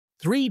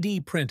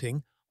3D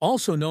printing,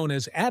 also known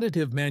as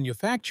additive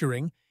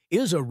manufacturing,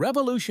 is a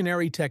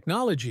revolutionary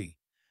technology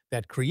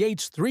that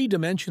creates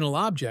three-dimensional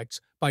objects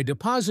by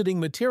depositing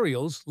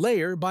materials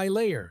layer by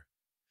layer.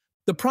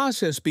 The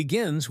process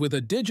begins with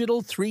a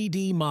digital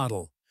 3D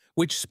model,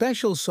 which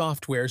special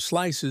software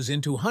slices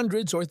into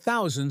hundreds or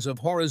thousands of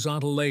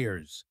horizontal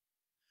layers.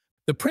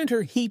 The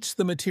printer heats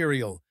the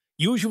material,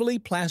 usually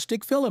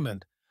plastic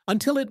filament,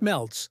 until it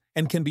melts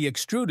and can be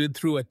extruded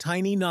through a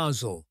tiny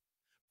nozzle.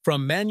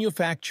 From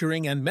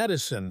manufacturing and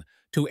medicine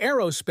to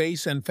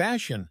aerospace and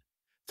fashion,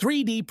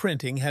 3D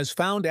printing has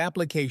found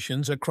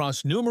applications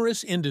across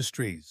numerous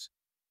industries.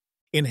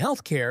 In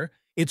healthcare,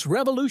 it's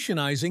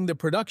revolutionizing the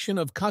production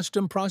of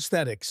custom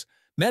prosthetics,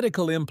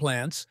 medical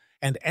implants,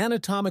 and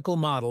anatomical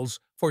models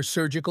for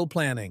surgical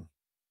planning.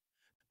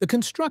 The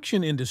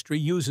construction industry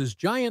uses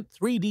giant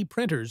 3D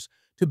printers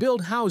to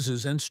build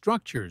houses and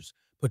structures,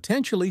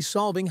 potentially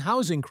solving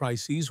housing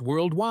crises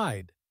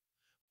worldwide.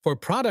 For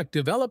product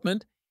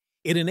development,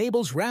 it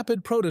enables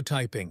rapid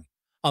prototyping,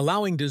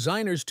 allowing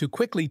designers to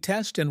quickly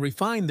test and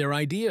refine their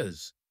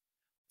ideas.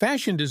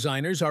 Fashion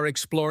designers are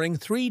exploring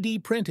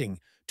 3D printing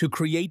to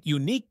create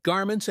unique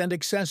garments and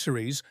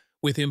accessories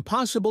with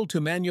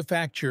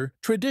impossible-to-manufacture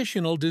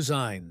traditional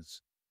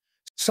designs.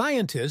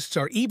 Scientists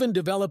are even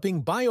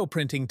developing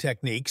bioprinting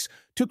techniques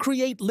to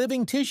create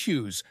living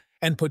tissues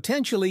and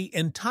potentially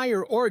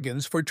entire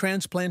organs for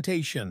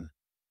transplantation.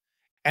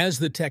 As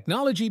the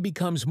technology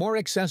becomes more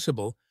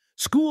accessible,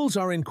 schools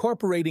are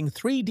incorporating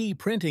 3D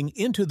printing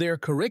into their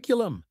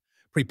curriculum,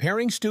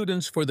 preparing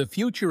students for the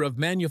future of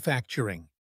manufacturing.